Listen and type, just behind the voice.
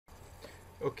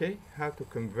Okay, how to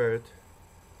convert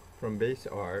from base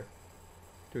R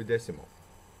to decimal.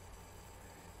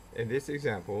 In this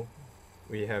example,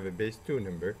 we have a base 2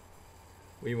 number.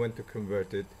 We want to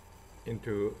convert it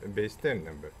into a base 10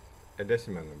 number, a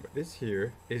decimal number. This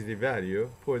here is the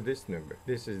value for this number.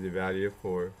 This is the value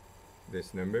for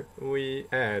this number. We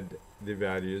add the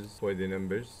values for the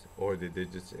numbers or the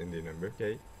digits in the number,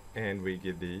 okay, and we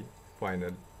get the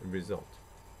final result.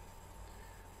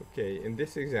 Okay, in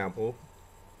this example,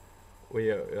 we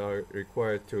are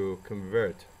required to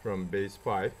convert from base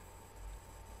 5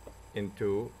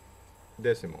 into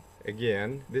decimal.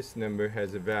 Again, this number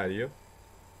has a value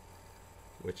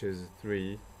which is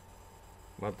 3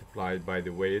 multiplied by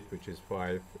the weight, which is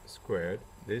 5 squared.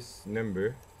 This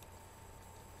number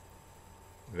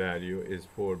value is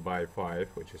 4 by 5,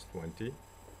 which is 20.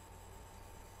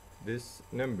 This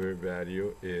number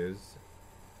value is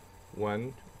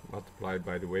 1 multiplied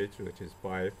by the weight, which is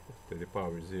 5 to the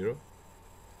power 0.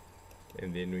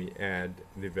 And then we add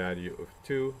the value of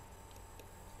 2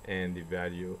 and the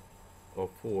value of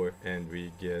 4, and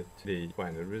we get the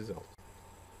final result.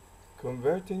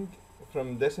 Converting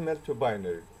from decimal to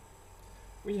binary.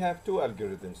 We have two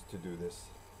algorithms to do this.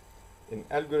 In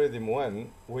algorithm 1,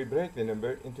 we break the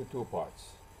number into two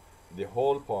parts: the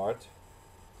whole part,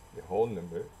 the whole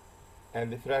number,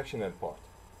 and the fractional part.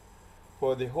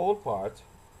 For the whole part,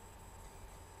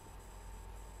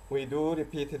 we do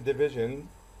repeated division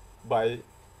by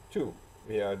 2.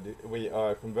 We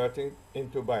are converting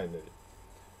into binary,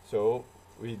 so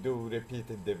we do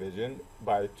repeated division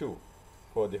by 2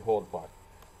 for the whole part.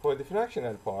 For the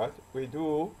fractional part, we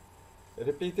do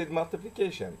repeated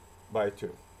multiplication by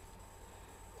 2.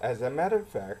 As a matter of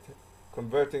fact,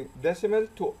 converting decimal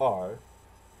to R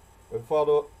will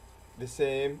follow the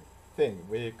same thing.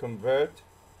 We convert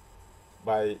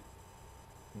by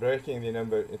breaking the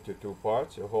number into two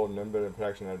parts, a whole number and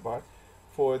fractional part.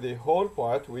 For the whole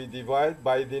part, we divide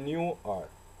by the new R.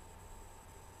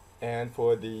 And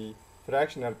for the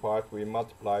fractional part, we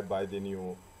multiply by the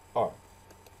new R.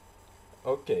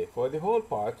 Okay, for the whole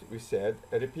part, we said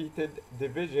a repeated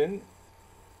division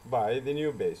by the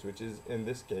new base, which is in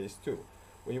this case 2.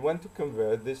 We want to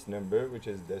convert this number, which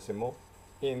is decimal,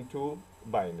 into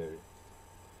binary.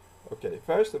 Okay,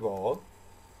 first of all,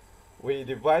 we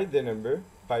divide the number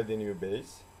by the new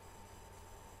base,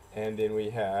 and then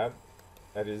we have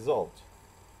a result,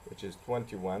 which is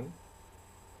 21,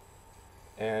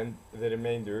 and the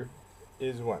remainder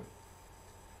is 1.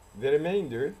 The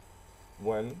remainder,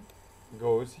 1,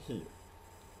 goes here.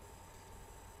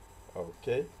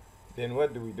 Okay, then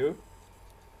what do?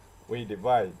 We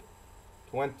divide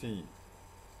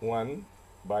 21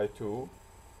 by 2,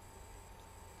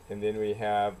 and then we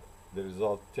have the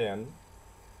result 10,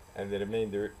 and the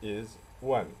remainder is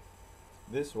 1.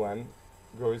 This one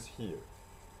goes here.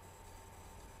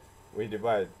 We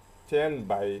divide 10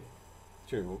 by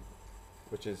 2,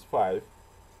 which is 5,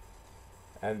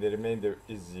 and the remainder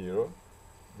is 0.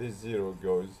 This 0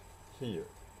 goes here.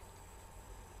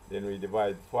 Then we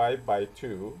divide 5 by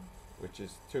 2, which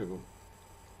is 2,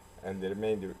 and the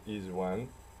remainder is 1,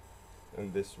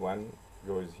 and this one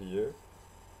goes here.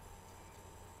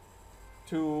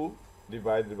 2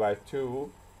 divided by 2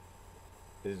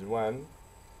 is 1,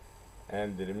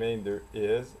 and the remainder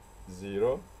is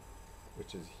 0,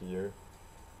 which is here.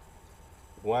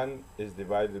 1 is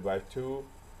divided by 2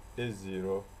 is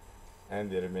 0, and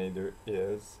the remainder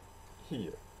is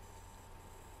here.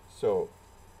 So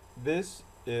this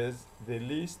is the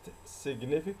least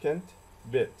significant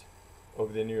bit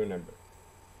of the new number,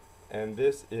 and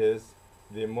this is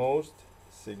the most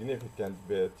significant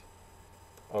bit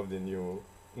of the new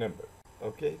number.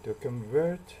 Okay, to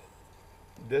convert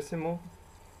decimal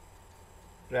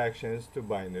fractions to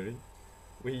binary,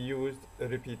 we used a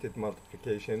repeated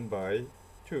multiplication by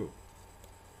 2.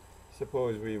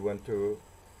 Suppose we want to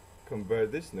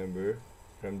convert this number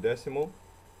from decimal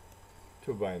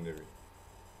to binary.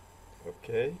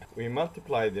 Okay, we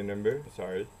multiply the number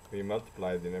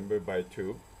by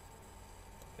 2,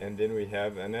 and then we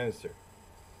have an answer.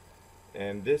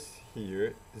 And this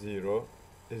here, 0,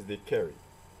 is the carry.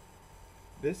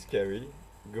 This carry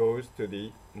goes to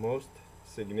the most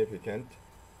significant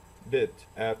bit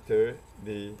after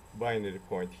the binary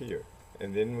point here.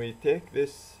 And then we take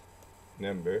this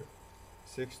number,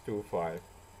 625,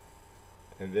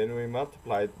 and then we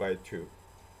multiply it by 2.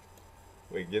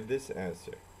 We get this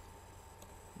answer.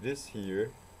 This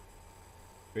here,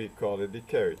 we call it the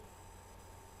carry.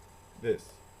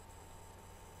 This.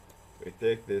 We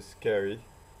take this carry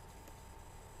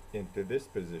into this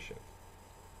position.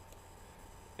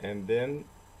 And then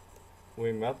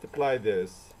we multiply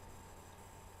this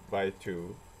by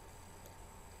 2,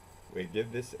 we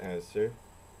get this answer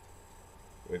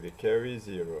with the carry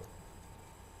 0.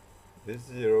 This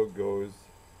 0 goes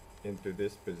into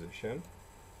this position,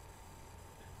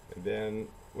 and then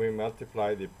we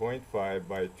multiply the 0.5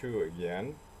 by 2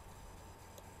 again.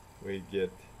 We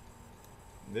get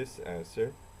this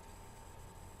answer,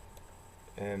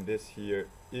 and this here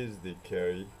is the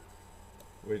carry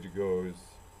which goes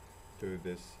to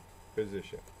this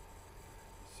position.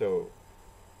 So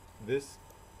this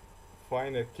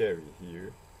final carry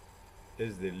here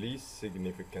is the least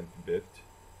significant bit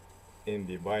in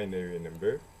the binary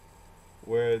number,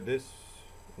 where this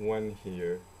one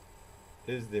here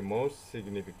is the most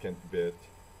significant bit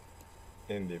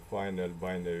in the final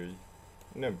binary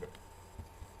number.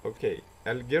 Okay,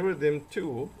 algorithm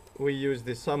 2, we use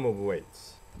the sum of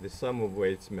weights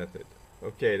method.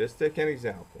 Okay, let's take an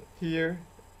example. Here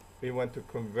we want to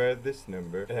convert this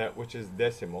number, which is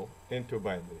decimal, into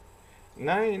binary.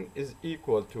 9 is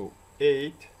equal to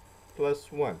 8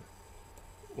 plus 1.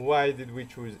 Why did we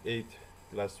choose 8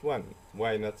 plus 1?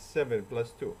 Why not 7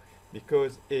 plus 2?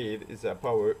 Because 8 is a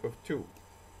power of 2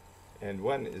 and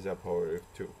 1 is a power of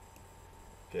 2.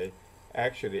 Okay,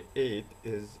 actually 8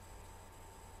 is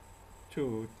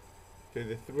 2 to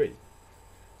the 3.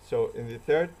 So in the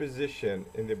third position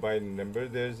in the binary number,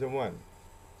 there's a 1,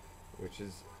 which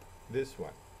is this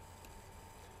one,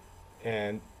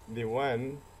 and the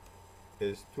 1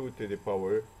 is 2 to the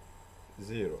power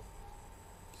 0.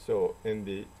 So in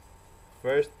the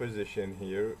first position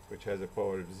here, which has a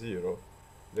power of 0,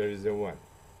 there is a 1.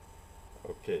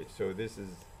 Okay, so this is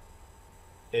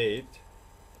 8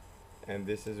 and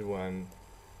this is 1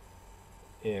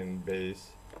 in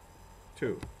base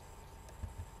 2.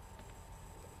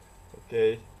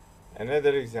 Okay,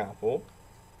 another example,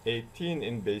 18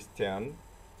 in base 10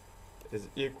 is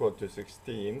equal to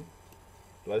 16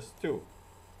 plus 2.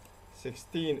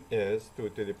 16 is 2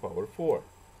 to the power 4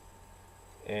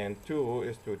 and 2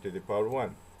 is 2 to the power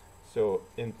 1. So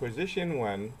in position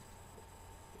 1,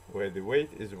 where the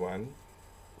weight is 1,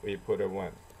 we put a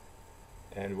 1,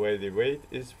 and where the weight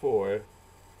is 4,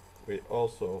 we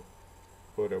also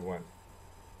put a 1.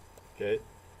 Okay,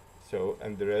 so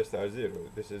and the rest are 0.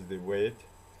 This is the weight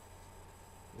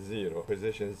 0,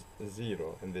 positions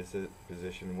 0, and this is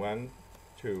position 1,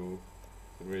 2,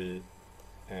 3,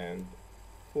 and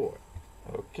 4.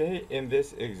 Okay, in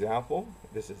this example,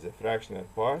 this is a fractional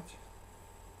part.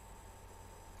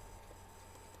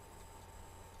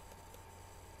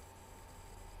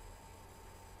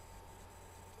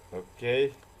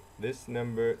 Okay, this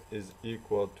number is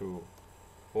equal to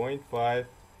 0.5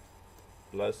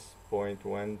 plus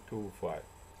 0.125.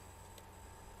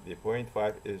 The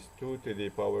 0.5 is 2 to the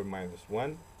power minus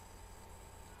 1.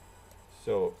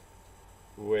 So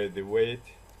where the weight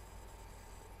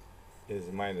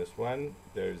is minus 1,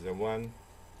 there is a 1,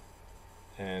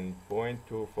 and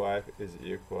 0.25 is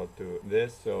equal to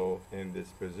this. So in this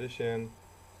position,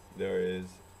 there is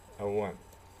a 1.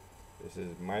 This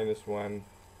is minus 1,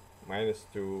 minus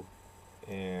 2,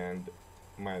 and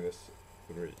minus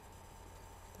 3.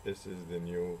 This is the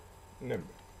new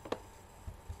number.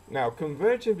 Now,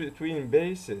 conversion between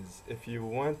bases, if you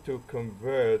want to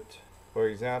convert, for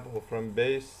example, from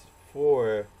base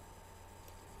 4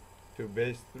 to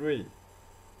base 3,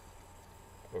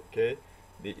 okay,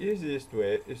 the easiest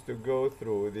way is to go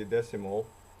through the decimal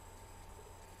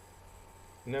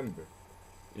number.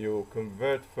 You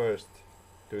convert first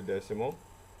to decimal,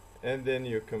 and then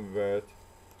you convert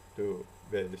to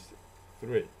base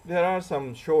 3. There are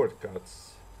some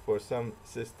shortcuts for some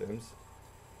systems.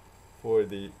 For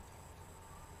the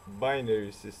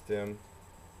binary system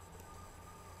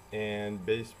and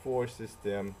base 4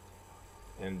 system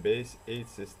and base 8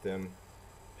 system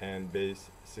and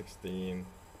base 16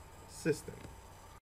 system.